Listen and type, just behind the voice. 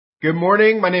Good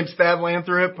morning. My name's Thad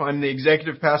Lathrop. I'm the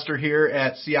executive pastor here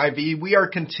at CIV. We are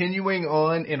continuing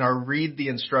on in our Read the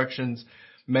Instructions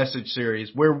message series,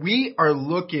 where we are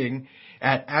looking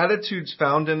at attitudes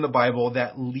found in the Bible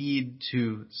that lead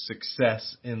to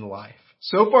success in life.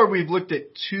 So far, we've looked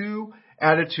at two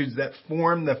attitudes that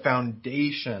form the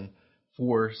foundation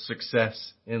for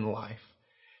success in life.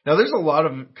 Now, there's a lot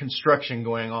of construction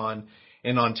going on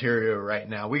in Ontario right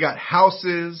now. We got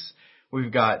houses.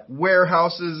 We've got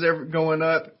warehouses going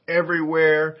up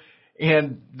everywhere.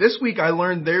 And this week I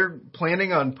learned they're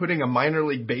planning on putting a minor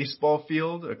league baseball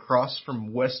field across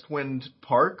from Westwind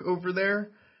Park over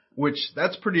there, which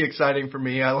that's pretty exciting for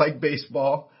me. I like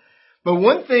baseball. But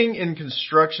one thing in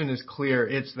construction is clear.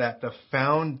 It's that the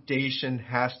foundation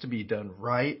has to be done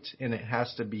right and it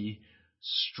has to be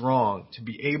strong to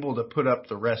be able to put up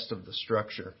the rest of the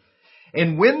structure.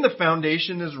 And when the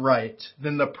foundation is right,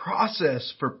 then the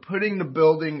process for putting the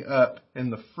building up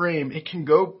and the frame, it can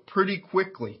go pretty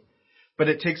quickly. But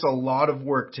it takes a lot of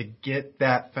work to get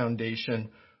that foundation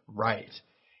right.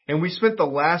 And we spent the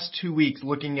last 2 weeks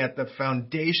looking at the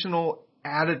foundational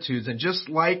attitudes. And just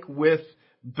like with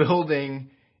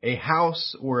building a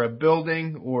house or a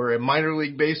building or a minor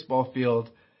league baseball field,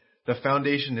 the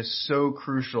foundation is so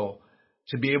crucial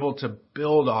to be able to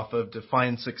build off of to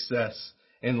find success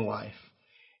in life.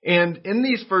 And in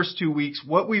these first 2 weeks,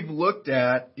 what we've looked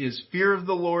at is fear of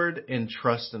the Lord and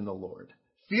trust in the Lord.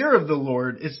 Fear of the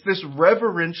Lord is this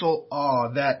reverential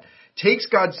awe that takes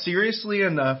God seriously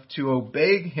enough to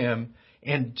obey Him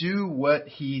and do what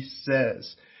He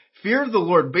says. Fear of the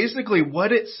Lord, basically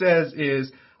what it says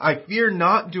is, I fear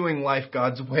not doing life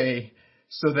God's way,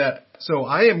 so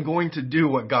I am going to do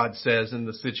what God says in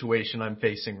the situation I'm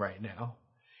facing right now.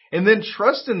 And then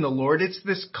trust in the Lord, it's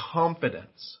this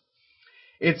confidence.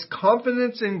 It's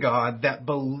confidence in God that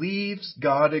believes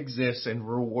God exists and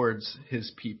rewards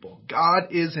His people. God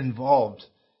is involved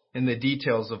in the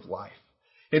details of life.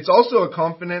 It's also a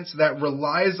confidence that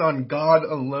relies on God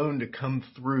alone to come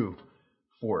through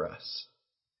for us.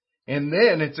 And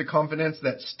then it's a confidence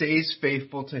that stays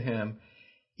faithful to Him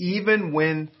even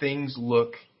when things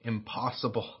look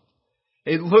impossible.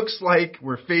 It looks like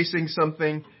we're facing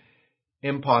something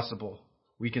impossible.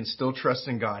 We can still trust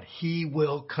in God. He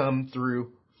will come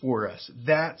through for us.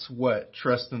 That's what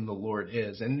trust in the Lord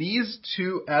is. And these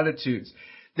two attitudes,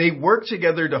 they work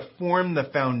together to form the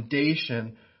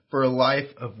foundation for a life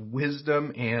of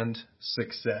wisdom and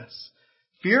success.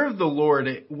 Fear of the Lord,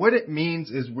 what it means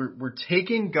is we're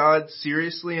taking God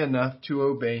seriously enough to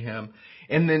obey Him.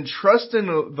 And then trust in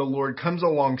the Lord comes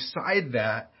alongside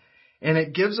that. And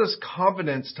it gives us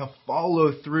confidence to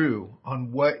follow through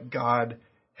on what God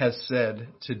has said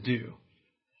to do.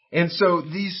 And so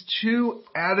these two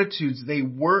attitudes, they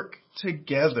work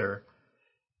together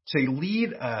to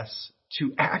lead us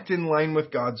to act in line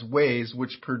with God's ways,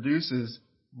 which produces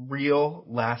real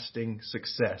lasting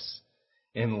success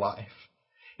in life.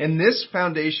 And this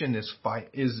foundation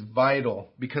is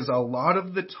vital because a lot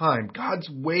of the time, God's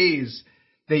ways,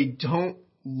 they don't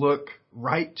look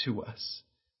right to us.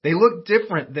 They look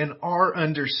different than our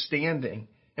understanding.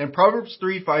 And Proverbs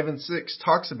 3, 5, and 6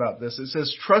 talks about this. It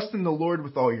says, trust in the Lord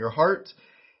with all your heart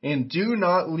and do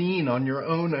not lean on your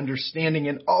own understanding.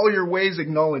 In all your ways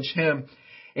acknowledge Him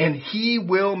and He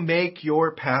will make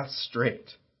your paths straight.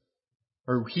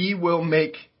 Or He will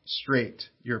make straight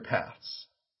your paths.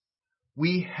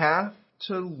 We have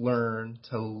to learn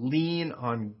to lean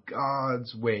on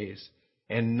God's ways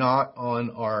and not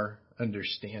on our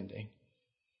understanding.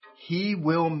 He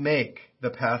will make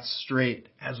the path straight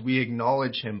as we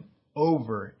acknowledge Him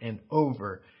over and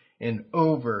over and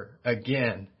over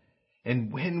again.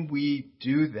 And when we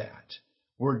do that,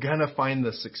 we're going to find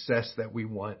the success that we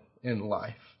want in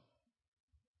life.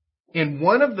 And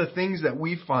one of the things that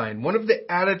we find, one of the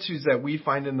attitudes that we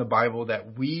find in the Bible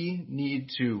that we need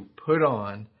to put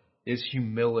on is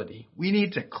humility. We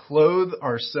need to clothe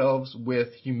ourselves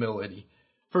with humility.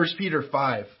 1 Peter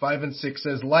 5, 5 and 6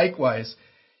 says, likewise,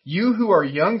 you who are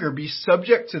younger, be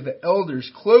subject to the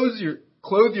elders.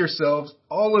 Clothe yourselves,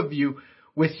 all of you,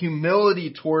 with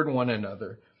humility toward one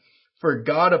another. For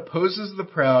God opposes the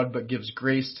proud, but gives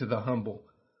grace to the humble.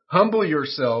 Humble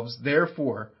yourselves,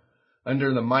 therefore,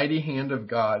 under the mighty hand of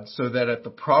God, so that at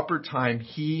the proper time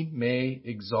He may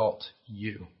exalt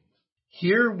you.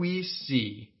 Here we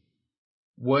see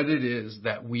what it is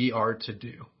that we are to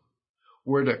do.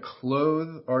 We're to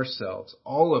clothe ourselves,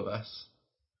 all of us,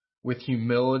 with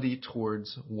humility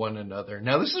towards one another.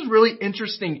 Now, this is really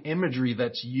interesting imagery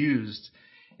that's used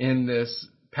in this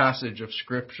passage of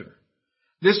Scripture.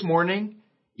 This morning,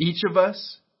 each of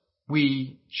us,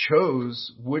 we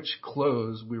chose which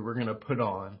clothes we were going to put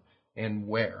on and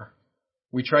wear.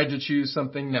 We tried to choose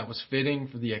something that was fitting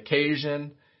for the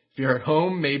occasion. If you're at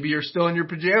home, maybe you're still in your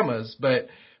pajamas. But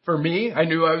for me, I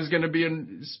knew I was going to be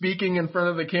speaking in front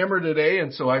of the camera today,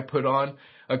 and so I put on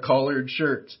a collared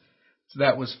shirt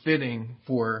that was fitting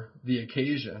for the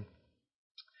occasion.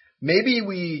 Maybe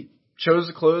we chose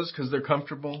the clothes because they're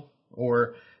comfortable,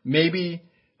 or maybe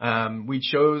we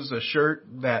chose a shirt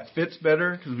that fits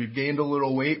better because we've gained a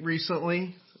little weight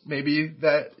recently. Maybe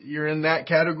that you're in that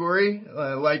category,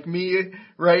 like me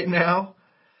right now.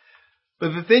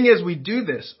 But the thing is, we do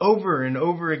this over and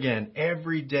over again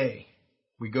every day.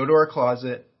 We go to our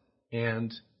closet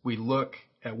and we look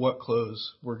at what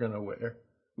clothes we're going to wear.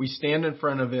 We stand in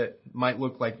front of it. Might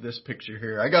look like this picture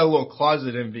here. I got a little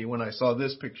closet envy when I saw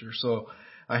this picture, so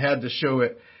I had to show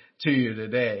it to you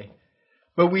today.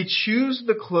 But we choose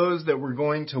the clothes that we're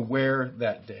going to wear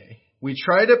that day. We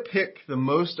try to pick the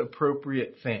most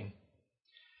appropriate thing.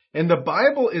 And the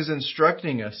Bible is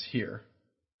instructing us here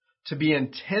to be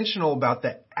intentional about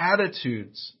the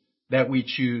attitudes that we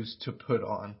choose to put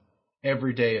on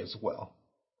every day as well.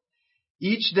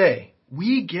 Each day,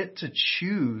 we get to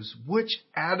choose which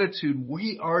attitude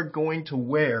we are going to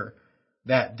wear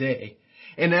that day.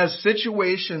 And as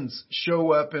situations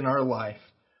show up in our life,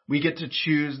 we get to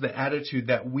choose the attitude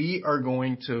that we are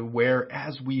going to wear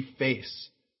as we face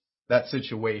that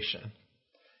situation.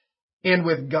 And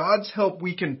with God's help,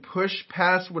 we can push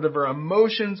past whatever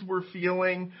emotions we're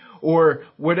feeling or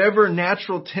whatever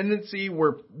natural tendency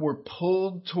we're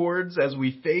pulled towards as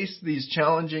we face these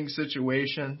challenging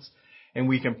situations, and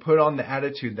we can put on the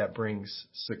attitude that brings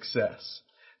success.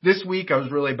 This week, I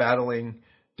was really battling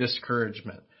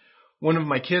discouragement. One of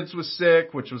my kids was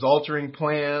sick, which was altering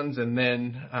plans, and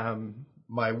then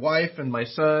my wife and my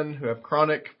son, who have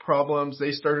chronic problems,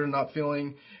 they started not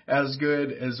feeling as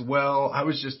good as well. I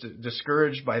was just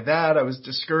discouraged by that. I was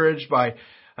discouraged by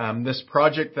this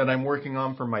project that I'm working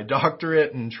on for my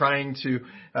doctorate and trying to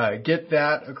get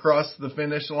that across the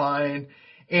finish line.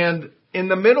 And in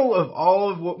the middle of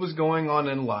all of what was going on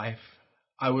in life,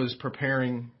 I was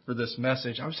preparing for this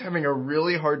message. I was having a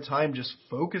really hard time just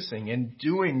focusing and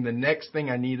doing the next thing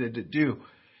I needed to do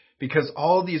because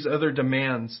all these other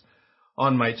demands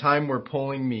on my time were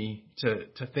pulling me to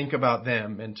think about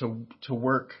them and to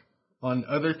work on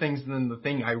other things than the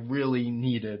thing I really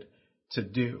needed to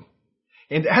do.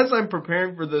 And as I'm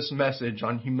preparing for this message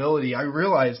on humility, I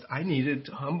realized I needed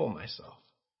to humble myself.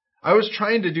 I was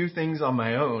trying to do things on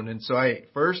my own. And so I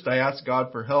asked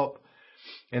God for help.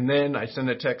 And then I sent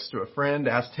a text to a friend,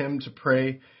 asked him to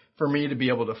pray for me to be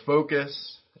able to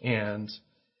focus. And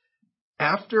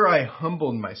after I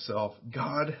humbled myself,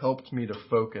 God helped me to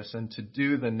focus and to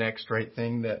do the next right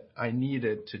thing that I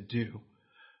needed to do.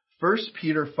 1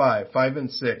 Peter 5 and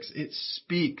 6, it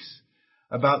speaks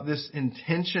about this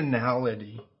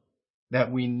intentionality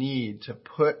that we need to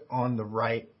put on the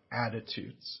right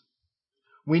attitudes.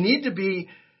 We need to be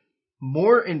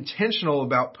more intentional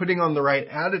about putting on the right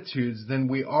attitudes than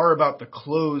we are about the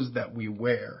clothes that we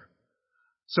wear.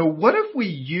 So what if we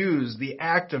use the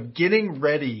act of getting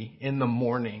ready in the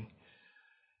morning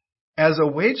as a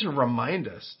way to remind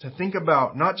us to think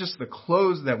about not just the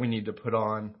clothes that we need to put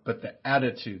on, but the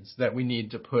attitudes that we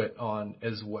need to put on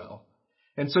as well?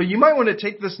 And so you might want to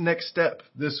take this next step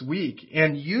this week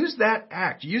and use that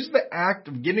act. Use the act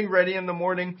of getting ready in the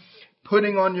morning,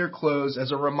 putting on your clothes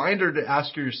as a reminder to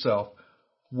ask yourself,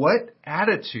 what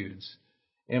attitudes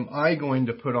am I going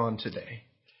to put on today?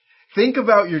 Think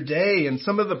about your day and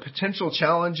some of the potential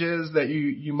challenges that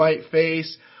you might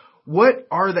face. What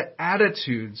are the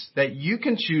attitudes that you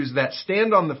can choose that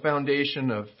stand on the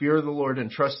foundation of fear of the Lord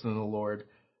and trust in the Lord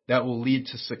that will lead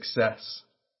to success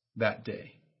that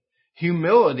day?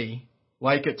 Humility,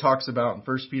 like it talks about in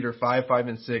 1 Peter 5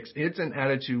 and 6, it's an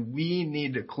attitude we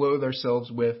need to clothe ourselves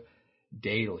with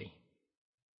daily.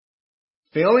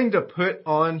 Failing to put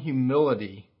on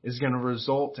humility is going to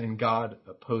result in God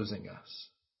opposing us.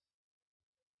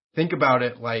 Think about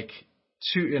it like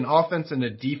an offense and a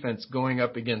defense going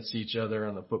up against each other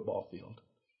on the football field.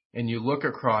 And you look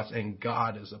across and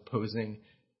God is opposing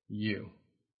you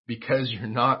because you're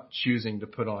not choosing to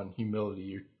put on humility.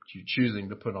 You're choosing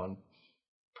to put on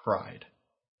pride.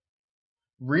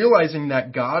 Realizing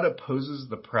that God opposes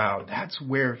the proud, that's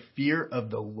where fear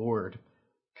of the Lord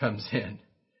comes in.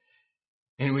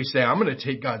 And we say, I'm going to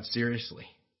take God seriously.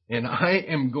 And I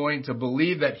am going to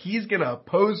believe that He's going to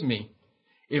oppose me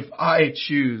if I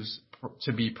choose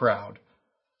to be proud.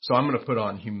 So I'm going to put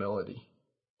on humility.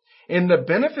 And the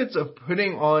benefits of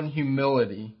putting on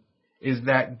humility is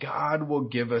that God will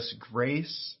give us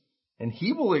grace and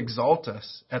He will exalt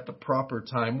us at the proper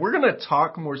time. We're going to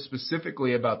talk more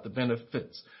specifically about the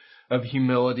benefits of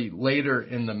humility later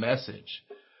in the message.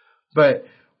 But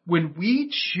when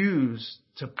we choose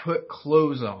to put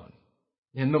clothes on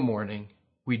in the morning,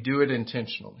 we do it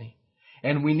intentionally.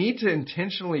 And we need to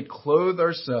intentionally clothe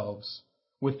ourselves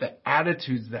with the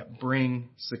attitudes that bring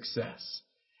success.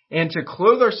 And to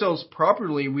clothe ourselves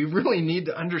properly, we really need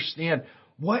to understand,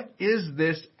 what is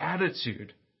this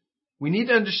attitude? We need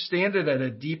to understand it at a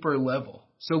deeper level.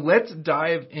 So let's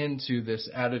dive into this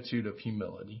attitude of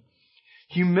humility.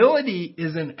 Humility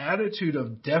is an attitude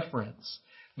of deference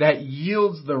that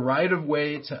yields the right of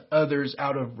way to others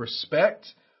out of respect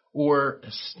or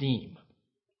esteem.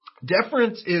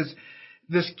 Deference is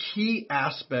this key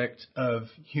aspect of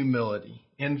humility.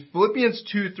 In Philippians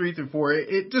 2:3-4,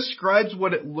 it describes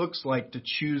what it looks like to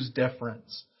choose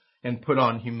deference and put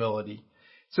on humility.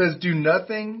 It says, "Do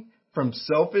nothing from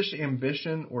selfish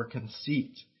ambition or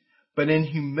conceit, but in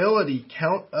humility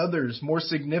count others more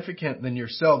significant than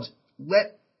yourselves.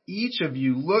 Let each of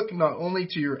you look not only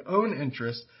to your own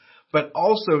interests, but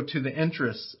also to the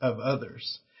interests of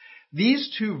others."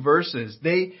 These two verses,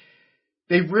 they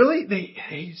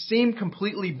seem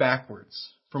completely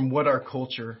backwards from what our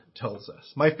culture tells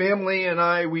us. My family and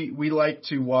I, we like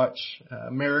to watch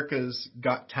America's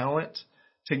Got Talent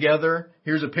together.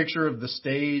 Here's a picture of the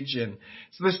stage, and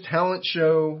it's this talent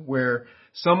show where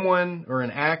someone or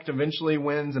an act eventually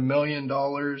wins $1 million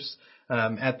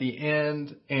at the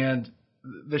end, and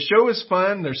the show is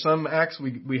fun. There's some acts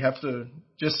we have to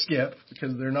just skip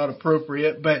because they're not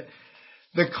appropriate, but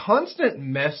the constant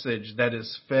message that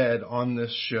is fed on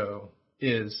this show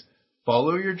is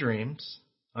follow your dreams.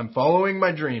 I'm following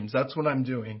my dreams. That's what I'm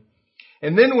doing.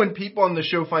 And then when people on the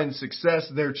show find success,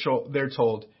 they're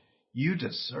told, you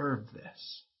deserve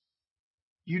this.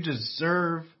 You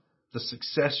deserve the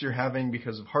success you're having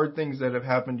because of hard things that have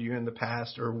happened to you in the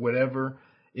past or whatever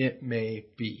it may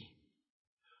be.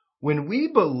 When we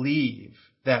believe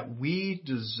that we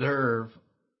deserve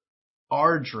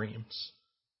our dreams,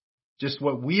 just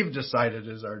what we've decided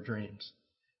is our dreams,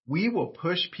 we will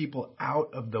push people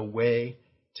out of the way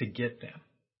to get them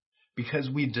because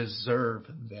we deserve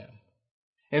them.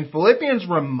 And Philippians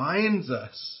reminds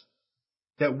us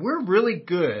that we're really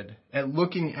good at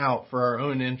looking out for our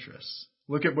own interests.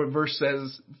 Look at what verse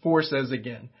 4 says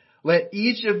again. Let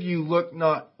each of you look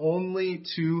not only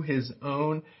to his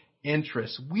own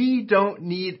interests. We don't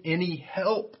need any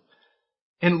help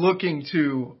in looking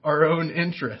to our own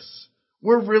interests.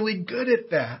 We're really good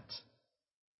at that.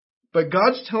 But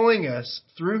God's telling us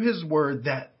through his word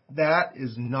that that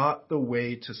is not the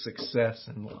way to success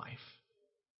in life.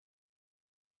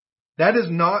 That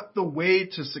is not the way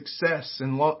to success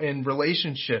in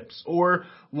relationships or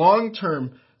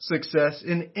long-term success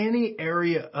in any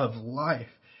area of life.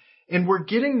 And we're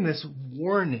getting this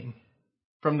warning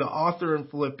from the author in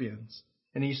Philippians.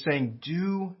 And he's saying,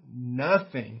 do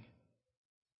nothing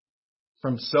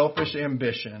from selfish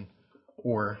ambition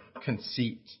or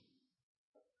conceit.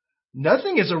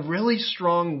 Nothing is a really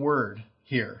strong word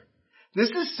here. This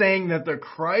is saying that the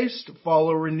Christ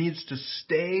follower needs to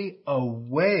stay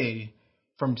away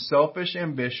from selfish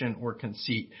ambition or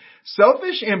conceit.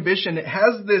 Selfish ambition, it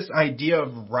has this idea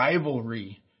of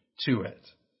rivalry to it.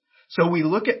 So we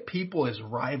look at people as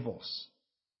rivals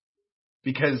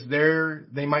because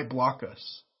they might block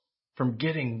us from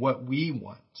getting what we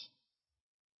want.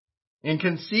 In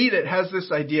conceit, it has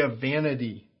this idea of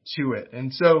vanity to it.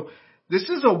 And so this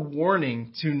is a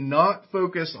warning to not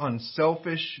focus on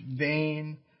selfish,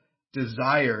 vain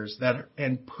desires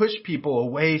and push people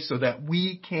away so that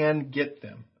we can get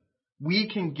them. We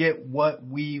can get what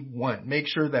we want. Make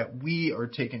sure that we are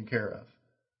taken care of.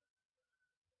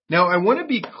 Now, I want to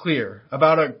be clear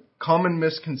about a common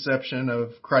misconception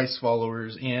of Christ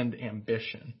followers and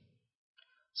ambition.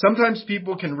 Sometimes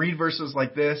people can read verses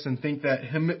like this and think that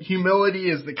humility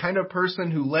is the kind of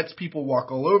person who lets people walk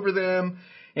all over them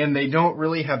and they don't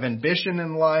really have ambition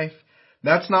in life.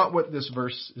 That's not what this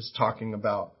verse is talking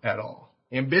about at all.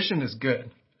 Ambition is good.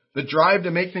 The drive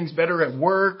to make things better at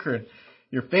work or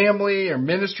your family or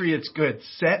ministry, it's good.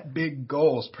 Set big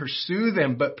goals. Pursue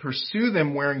them, but pursue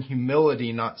them wearing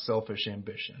humility, not selfish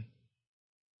ambition.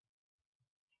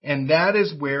 And that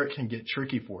is where it can get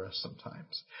tricky for us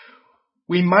sometimes.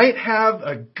 We might have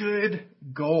a good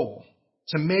goal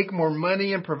to make more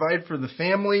money and provide for the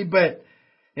family, but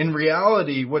in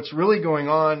reality, what's really going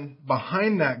on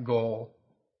behind that goal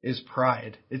is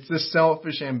pride. It's this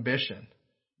selfish ambition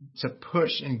to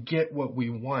push and get what we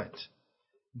want.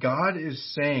 God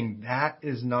is saying that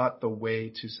is not the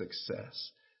way to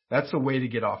success. That's the way to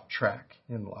get off track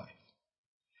in life.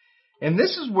 And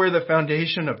this is where the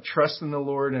foundation of trust in the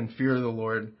Lord and fear of the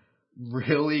Lord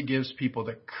really gives people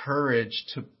the courage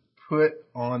to put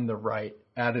on the right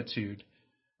attitude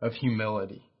of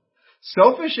humility.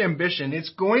 Selfish ambition,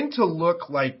 it's going to look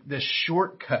like the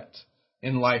shortcut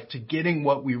in life to getting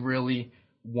what we really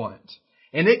want.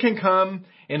 And it can come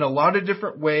in a lot of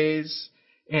different ways.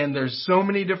 And there's so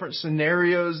many different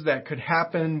scenarios that could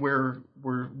happen where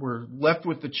we're left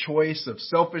with the choice of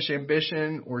selfish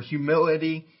ambition or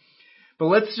humility. But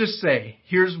let's just say,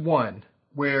 here's one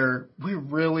where we're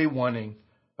really wanting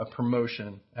a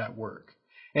promotion at work.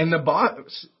 And the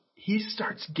boss, he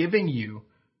starts giving you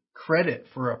credit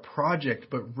for a project,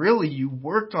 but really you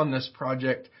worked on this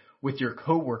project with your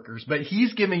coworkers, but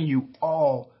he's giving you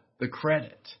all the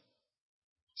credit.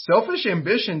 Selfish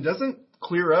ambition doesn't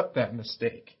clear up that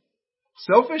mistake.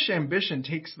 Selfish ambition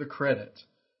takes the credit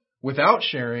without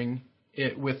sharing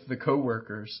it with the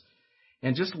coworkers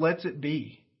and just lets it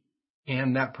be.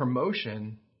 And that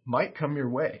promotion might come your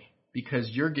way because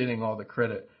you're getting all the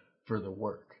credit for the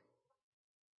work.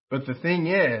 But the thing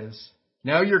is,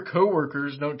 now your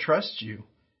coworkers don't trust you,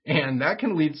 and that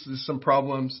can lead to some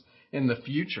problems in the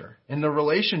future, and the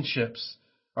relationships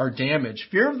are damaged.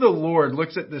 Fear of the Lord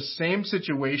looks at this same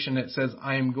situation. It says,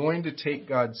 I am going to take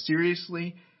God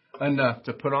seriously enough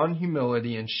to put on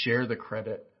humility and share the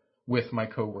credit with my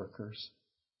coworkers.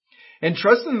 And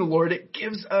trust in the Lord, it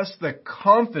gives us the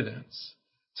confidence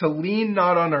to lean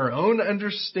not on our own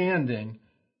understanding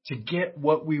to get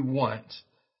what we want,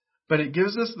 but it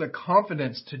gives us the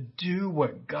confidence to do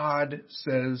what God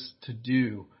says to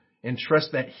do and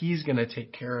trust that He's going to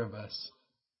take care of us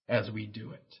as we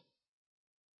do it.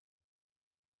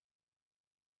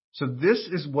 So this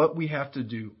is what we have to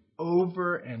do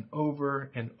over and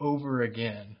over and over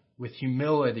again with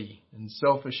humility and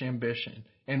selfish ambition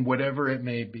and whatever it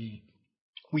may be.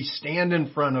 We stand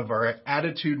in front of our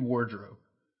attitude wardrobe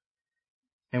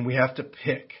and we have to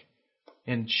pick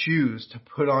and choose to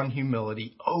put on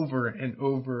humility over and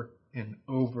over and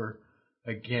over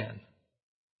again.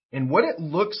 And what it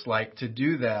looks like to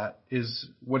do that is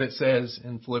what it says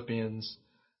in Philippians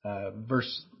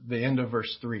the end of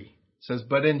verse 3. It says,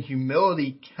 but in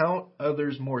humility count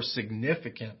others more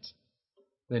significant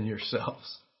than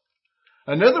yourselves.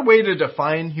 Another way to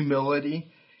define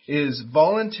humility is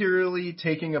voluntarily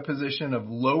taking a position of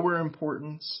lower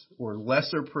importance or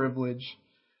lesser privilege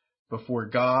before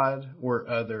God or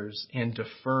others and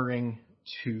deferring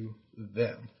to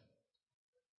them.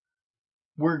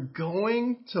 We're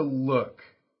going to look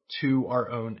to our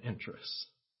own interests.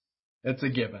 It's a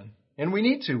given. And we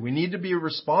need to. We need to be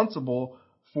responsible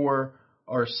for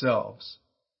ourselves.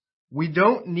 We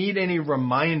don't need any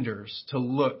reminders to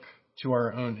look to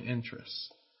our own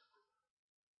interests.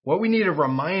 What we need a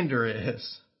reminder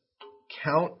is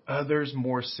count others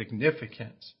more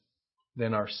significant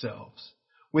than ourselves.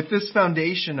 With this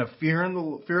foundation of fear of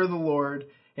the Lord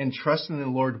and trust in the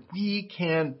Lord, we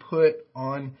can put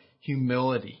on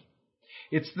humility.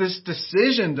 It's this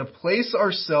decision to place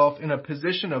ourselves in a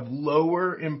position of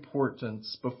lower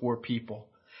importance before people,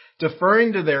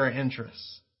 deferring to their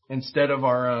interests instead of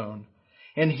our own.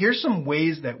 And here's some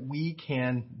ways that we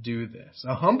can do this.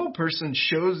 A humble person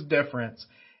shows deference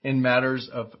in matters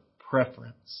of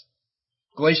preference.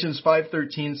 Galatians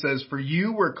 5:13 says, for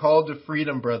you were called to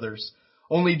freedom, brothers.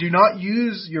 Only do not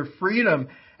use your freedom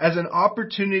as an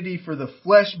opportunity for the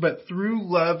flesh, but through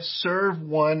love serve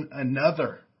one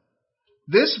another.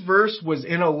 This verse was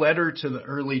in a letter to the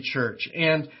early church.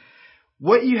 And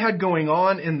what you had going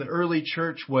on in the early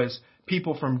church was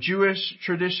people from Jewish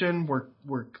tradition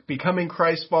were becoming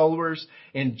Christ followers,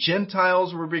 and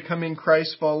Gentiles were becoming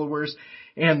Christ followers.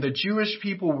 And the Jewish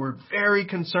people were very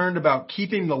concerned about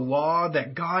keeping the law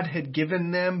that God had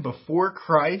given them before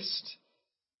Christ.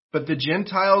 But the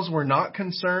Gentiles were not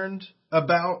concerned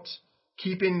about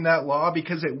keeping that law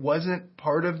because it wasn't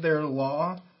part of their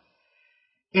law.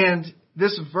 And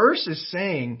this verse is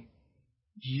saying,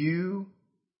 you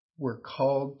were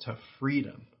called to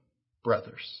freedom,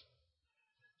 brothers.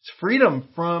 It's freedom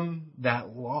from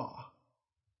that law.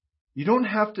 You don't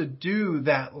have to do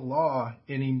that law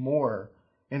anymore.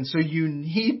 And so you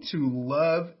need to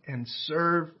love and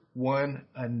serve one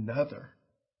another.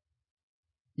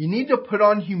 You need to put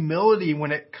on humility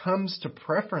when it comes to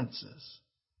preferences.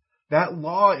 That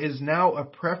law is now a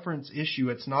preference issue.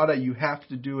 It's not a you have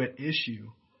to do it issue.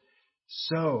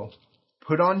 So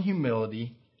put on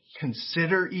humility.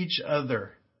 Consider each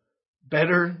other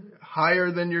better,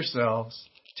 higher than yourselves.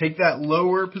 Take that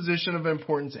lower position of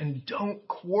importance and don't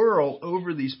quarrel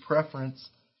over these preference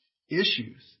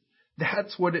issues.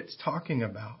 That's what it's talking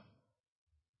about.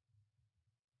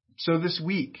 So this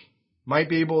week, might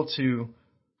be able to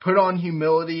put on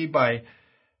humility by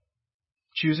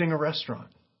choosing a restaurant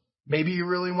Maybe you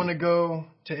really want to go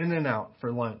to In-N-Out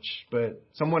for lunch, but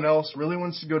someone else really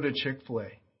wants to go to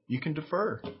Chick-fil-A. You can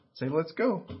defer. Say, let's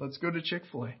go. Let's go to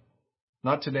Chick-fil-A.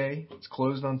 Not today. It's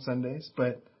closed on Sundays,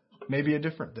 but maybe a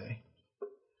different day.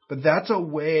 But that's a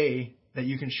way that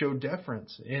you can show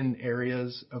deference in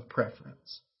areas of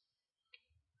preference.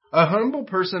 A humble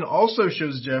person also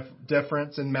shows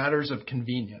deference in matters of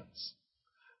convenience.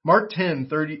 Mark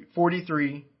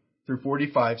 10:43 through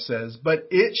 45 says, "But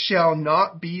it shall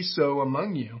not be so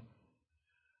among you.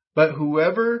 But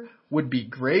whoever would be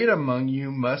great among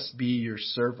you must be your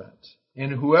servant.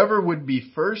 And whoever would be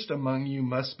first among you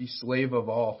must be slave of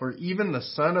all. For even the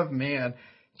Son of Man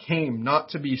came not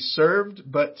to be served,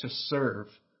 but to serve,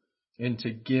 and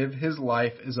to give his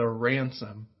life as a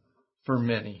ransom for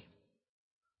many."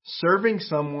 Serving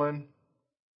someone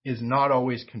is not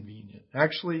always convenient.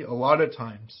 Actually, a lot of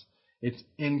times it's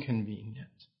inconvenient.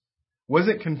 Was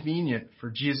it convenient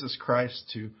for Jesus Christ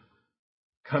to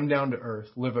come down to earth,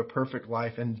 live a perfect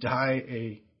life, and die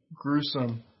a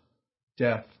gruesome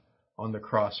death on the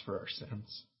cross for our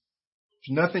sins?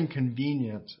 There's nothing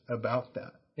convenient about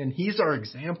that. And he's our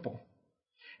example.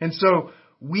 And so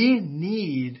we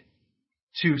need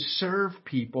to serve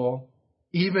people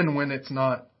even when it's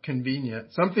not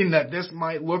convenient. Something that this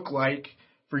might look like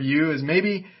for you is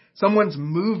maybe someone's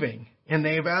moving and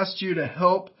they've asked you to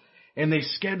help, and they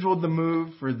scheduled the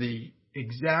move for the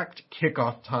exact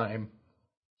kickoff time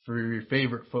for your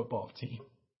favorite football team.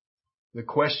 The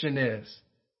question is,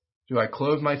 do I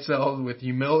clothe myself with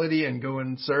humility and go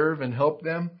and serve and help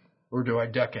them, or do I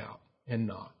duck out and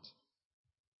not?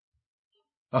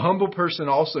 A humble person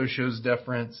also shows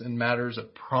deference in matters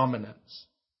of prominence.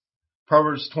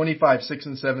 Proverbs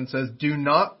 25:6-7 says, "Do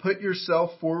not put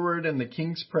yourself forward in the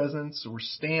king's presence, or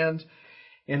stand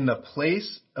in the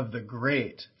place of the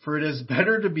great. For it is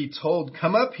better to be told,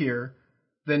 'Come up here,'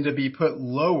 than to be put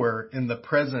lower in the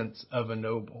presence of a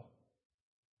noble."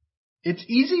 It's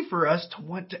easy for us to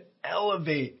want to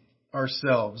elevate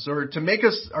ourselves, or to make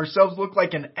ourselves look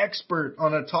like an expert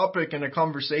on a topic in a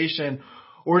conversation,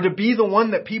 or to be the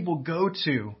one that people go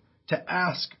to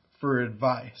ask for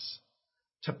advice,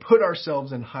 to put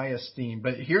ourselves in high esteem.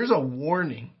 But here's a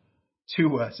warning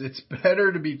to us. It's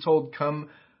better to be told, "Come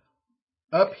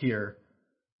up here,"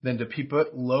 than to be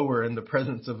put lower in the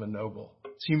presence of a noble.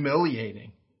 It's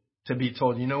humiliating to be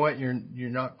told, you know what, you're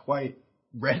not quite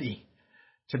ready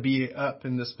to be up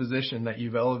in this position that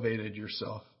you've elevated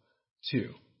yourself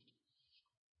to.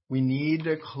 We need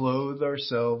to clothe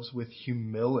ourselves with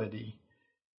humility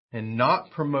and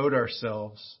not promote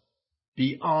ourselves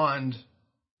beyond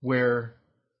where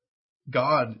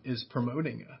God is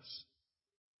promoting us.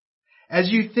 As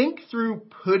you think through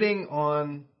putting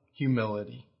on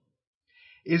humility,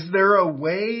 is there a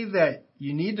way that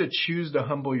you need to choose to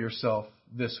humble yourself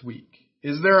this week?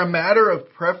 Is there a matter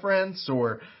of preference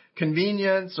or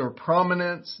convenience or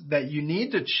prominence that you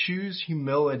need to choose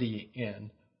humility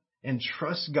in and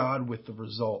trust God with the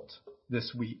result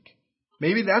this week?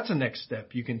 Maybe that's a next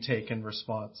step you can take in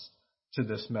response to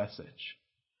this message.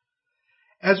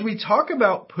 As we talk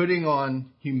about putting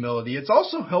on humility, it's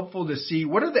also helpful to see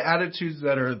what are the attitudes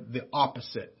that are the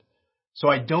opposite, so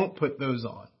I don't put those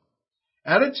on.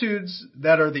 Attitudes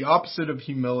that are the opposite of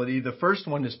humility, the first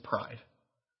one is pride.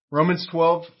 Romans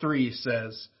 12:3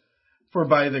 says, "For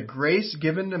by the grace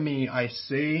given to me, I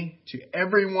say to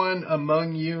everyone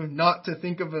among you not to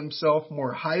think of himself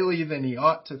more highly than he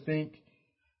ought to think,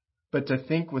 but to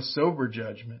think with sober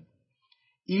judgment,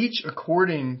 each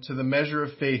according to the measure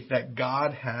of faith that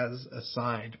God has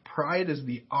assigned." Pride is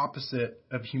the opposite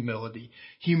of humility.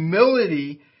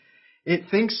 Humility, it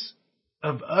thinks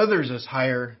of others as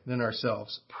higher than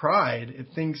ourselves. Pride, it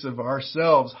thinks of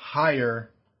ourselves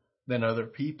higher than other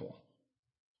people.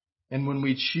 And when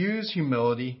we choose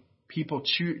humility, people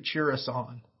cheer us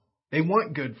on. They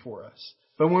want good for us.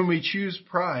 But when we choose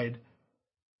pride,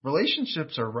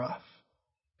 relationships are rough.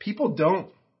 People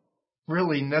don't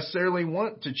really necessarily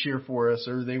want to cheer for us,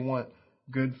 or they want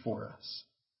good for us,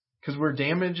 because we're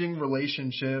damaging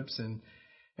relationships,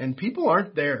 and people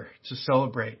aren't there to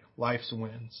celebrate life's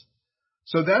wins.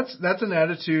 So that's an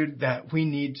attitude that we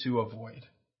need to avoid.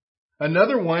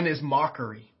 Another one is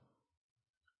mockery.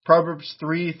 Proverbs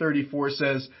 3:34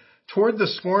 says, "Toward the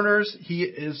scorners he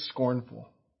is scornful,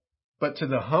 but to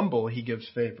the humble he gives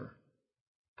favor."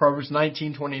 Proverbs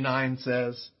 19:29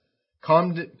 says,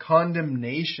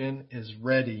 "Condemnation is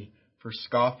ready for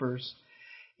scoffers,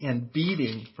 and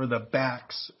beating for the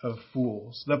backs of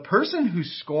fools." The person who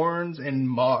scorns and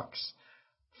mocks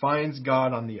finds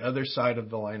God on the other side of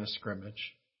the line of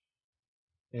scrimmage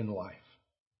in life.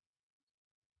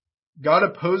 God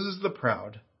opposes the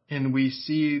proud and we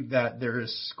see that there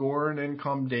is scorn and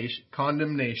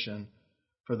condemnation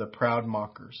for the proud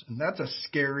mockers. And that's a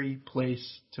scary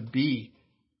place to be.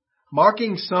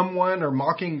 Mocking someone or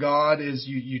mocking God is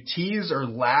you tease or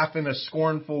laugh in a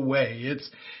scornful way.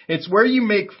 It's where you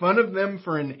make fun of them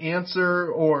for an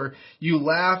answer, or you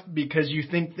laugh because you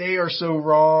think they are so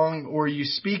wrong, or you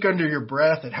speak under your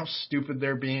breath at how stupid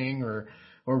they're being or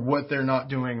what they're not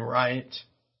doing right.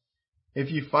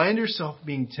 If you find yourself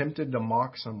being tempted to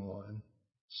mock someone,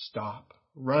 stop.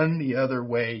 Run the other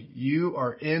way. You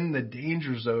are in the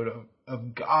danger zone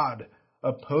of God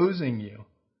opposing you.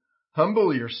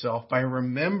 Humble yourself by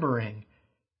remembering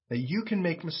that you can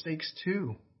make mistakes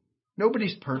too.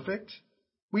 Nobody's perfect.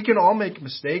 We can all make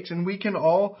mistakes, and we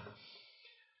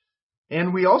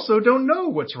also don't know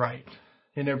what's right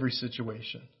in every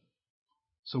situation.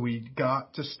 So we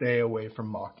got to stay away from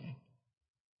mocking.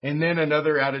 And then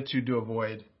another attitude to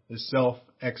avoid is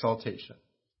self-exaltation.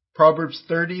 Proverbs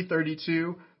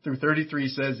 30:32 through 33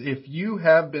 says, if you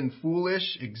have been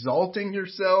foolish, exalting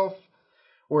yourself,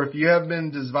 or if you have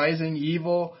been devising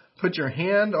evil, put your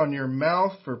hand on your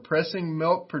mouth, for pressing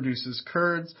milk produces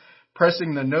curds,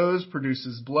 pressing the nose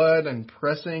produces blood, and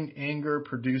pressing anger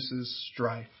produces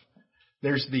strife.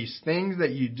 There's these things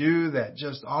that you do that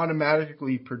just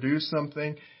automatically produce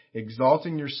something.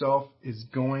 Exalting yourself is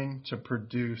going to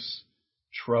produce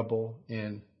trouble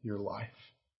in your life.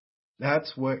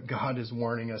 That's what God is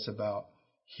warning us about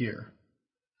here.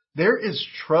 There is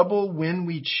trouble when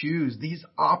we choose these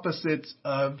opposites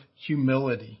of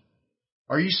humility.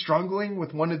 Are you struggling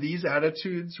with one of these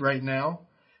attitudes right now?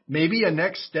 Maybe a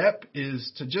next step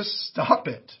is to just stop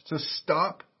it, to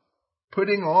stop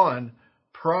putting on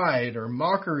pride or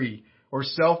mockery or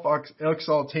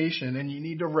self-exaltation, and you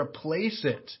need to replace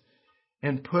it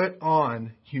and put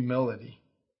on humility.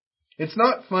 It's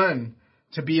not fun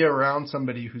to be around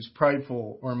somebody who's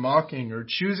prideful or mocking or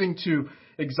choosing to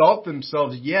exalt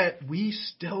themselves, yet we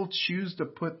still choose to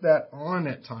put that on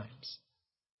at times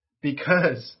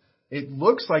because it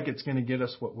looks like it's going to get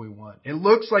us what we want. It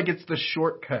looks like it's the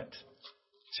shortcut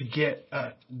to get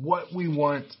what we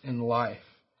want in life.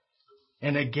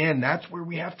 And again, that's where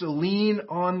we have to lean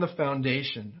on the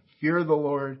foundation, fear the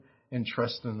Lord and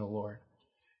trust in the Lord.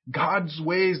 God's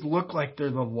ways look like they're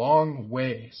the long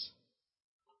ways.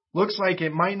 Looks like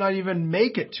it might not even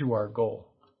make it to our goal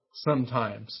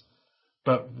sometimes.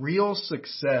 But real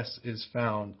success is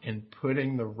found in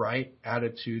putting the right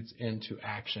attitudes into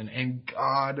action. And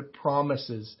God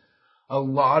promises a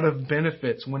lot of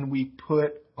benefits when we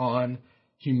put on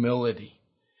humility.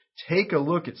 Take a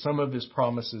look at some of his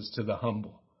promises to the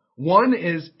humble. One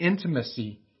is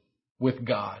intimacy with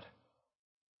God.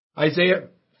 Isaiah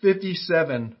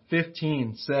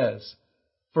 57:15 says,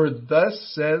 for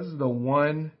thus says the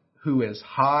one who is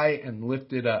high and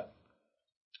lifted up,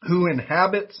 who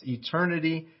inhabits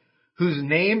eternity, whose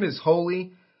name is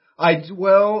holy. I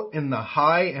dwell in the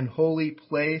high and holy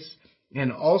place,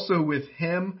 and also with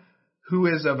him who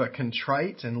is of a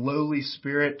contrite and lowly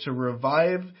spirit, to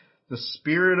revive the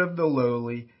spirit of the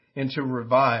lowly and to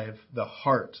revive the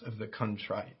heart of the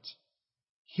contrite.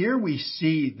 Here we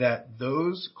see that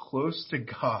those close to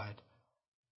God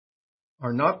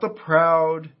are not the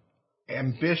proud,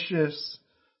 ambitious,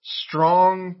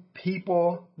 strong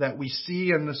people that we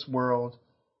see in this world.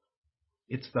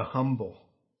 It's the humble,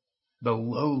 the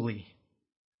lowly,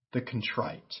 the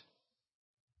contrite.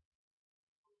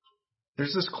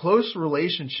 There's this close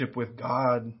relationship with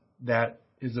God that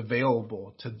is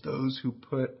available to those who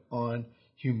put on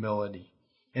humility.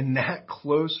 And that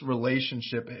close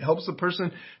relationship, it helps a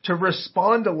person to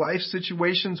respond to life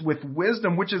situations with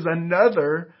wisdom, which is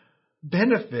another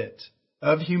benefit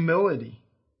of humility.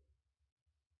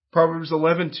 Proverbs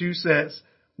 11:2 says,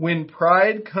 when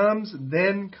pride comes,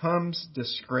 then comes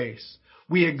disgrace.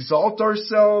 We exalt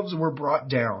ourselves, we're brought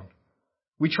down.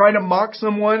 We try to mock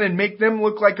someone and make them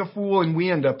look like a fool, and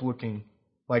we end up looking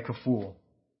like a fool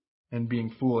and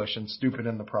being foolish and stupid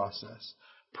in the process.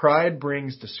 Pride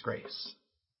brings disgrace.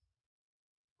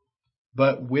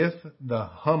 But with the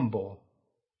humble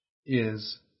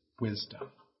is wisdom.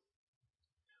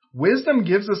 Wisdom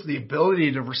gives us the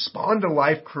ability to respond to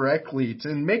life correctly, to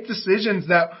make decisions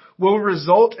that will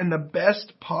result in the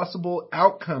best possible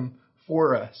outcome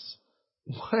for us.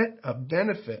 What a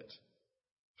benefit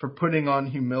for putting on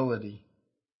humility.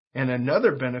 And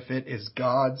another benefit is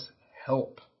God's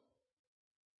help.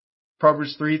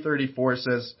 Proverbs 3:34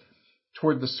 says,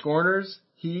 toward the scorners,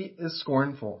 he is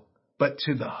scornful, but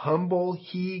to the humble,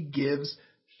 he gives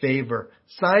favor.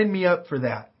 Sign me up for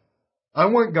that. I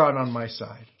want God on my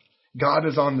side. God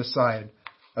is on the side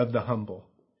of the humble.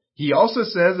 He also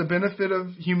says a benefit of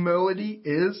humility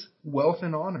is wealth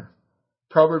and honor.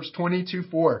 Proverbs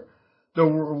 22:4. The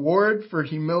reward for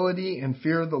humility and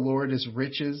fear of the Lord is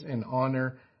riches and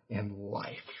honor and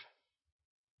life.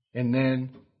 And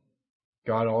then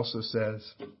God also says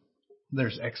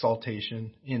there's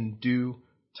exaltation in due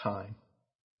time.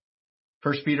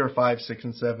 1 Peter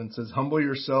 5:6-7 says, humble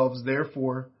yourselves,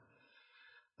 therefore,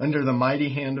 under the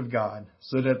mighty hand of God,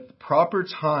 so that at the proper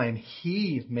time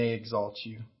He may exalt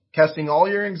you, casting all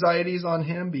your anxieties on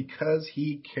Him because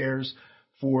He cares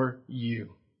for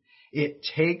you. It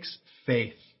takes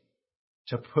faith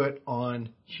to put on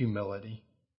humility.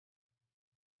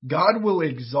 God will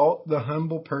exalt the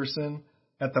humble person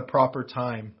at the proper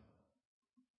time,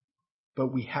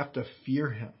 but we have to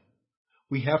fear Him.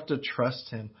 We have to trust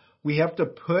Him. We have to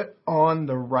put on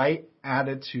the right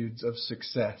attitudes of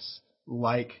success,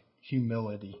 like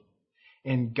humility.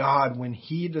 And God, when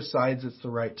He decides it's the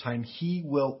right time, He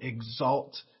will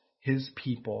exalt His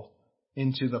people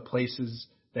into the places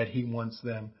that He wants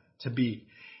them to be.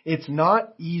 It's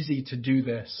not easy to do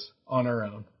this on our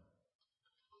own.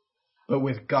 But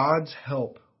with God's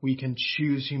help, we can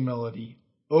choose humility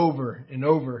over and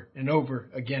over and over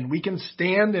again. We can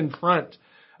stand in front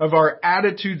of our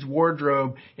attitudes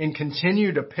wardrobe and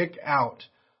continue to pick out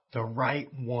the right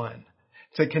one.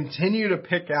 To continue to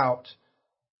pick out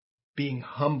being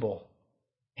humble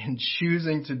and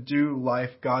choosing to do life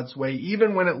God's way,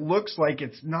 even when it looks like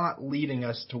it's not leading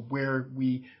us to where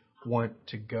we want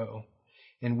to go.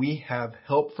 And we have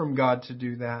help from God to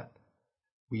do that.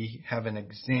 We have an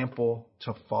example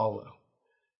to follow.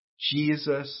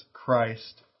 Jesus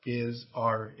Christ is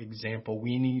our example.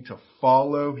 We need to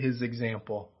follow His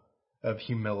example of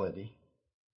humility.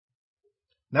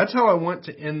 That's how I want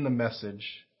to end the message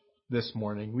this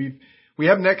morning. We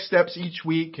have next steps each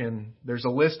week, and there's a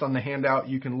list on the handout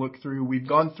you can look through. We've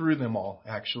gone through them all,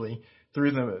 actually,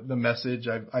 through the message.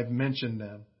 I've mentioned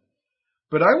them.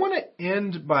 But I want to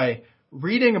end by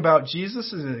reading about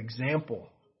Jesus as an example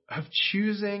of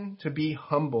choosing to be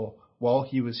humble while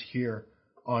He was here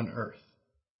on earth.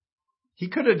 He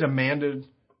could have demanded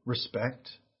respect,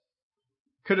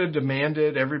 could have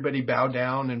demanded everybody bow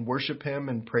down and worship Him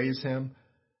and praise Him,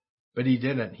 but He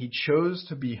didn't. He chose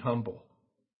to be humble.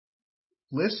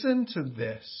 Listen to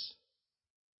this,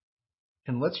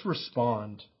 and let's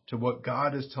respond to what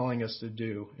God is telling us to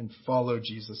do and follow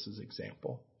Jesus'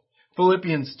 example.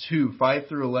 Philippians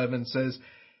 2:5-11 says,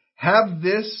 have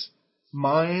this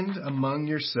mind among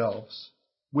yourselves,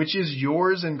 which is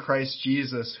yours in Christ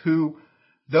Jesus, who,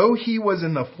 though He was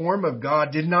in the form of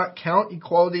God, did not count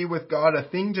equality with God a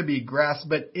thing to be grasped,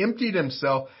 but emptied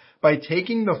Himself by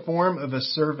taking the form of a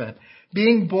servant.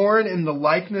 Being born in the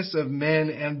likeness of men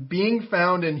and being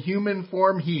found in human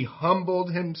form, He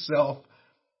humbled Himself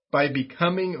by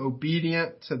becoming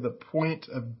obedient to the point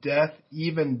of death,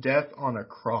 even death on a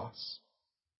cross.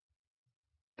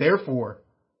 Therefore,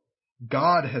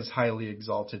 God has highly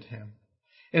exalted Him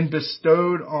and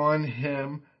bestowed on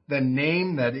Him the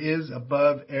name that is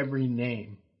above every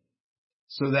name,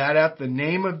 so that at the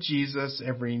name of Jesus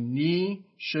every knee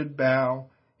should bow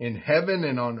in heaven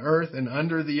and on earth and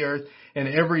under the earth, and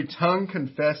every tongue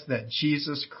confess that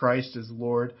Jesus Christ is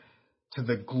Lord, to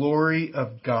the glory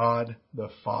of God the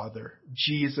Father.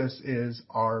 Jesus is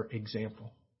our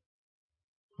example.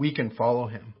 We can follow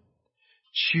Him,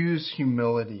 choose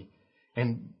humility,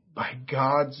 and by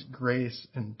God's grace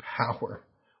and power,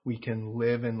 we can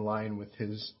live in line with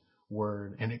His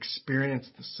Word and experience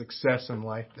the success in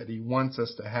life that He wants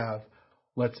us to have.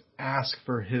 Let's ask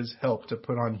for His help to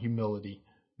put on humility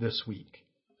this week.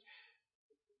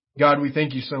 God, we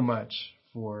thank You so much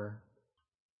for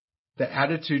the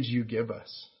attitudes You give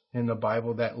us in the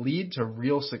Bible that lead to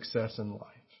real success in life.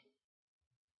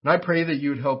 And I pray that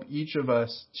You would help each of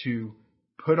us to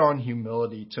put on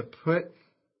humility, to put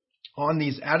on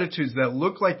these attitudes that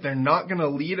look like they're not going to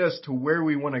lead us to where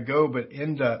we want to go, but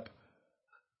end up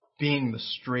being the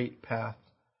straight path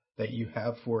that You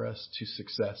have for us to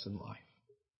success in life.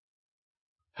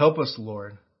 Help us,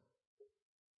 Lord,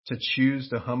 to choose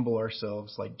to humble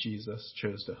ourselves like Jesus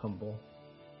chose to humble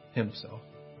Himself.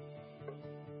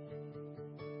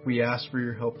 We ask for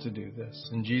Your help to do this.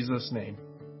 In Jesus' name,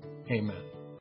 amen.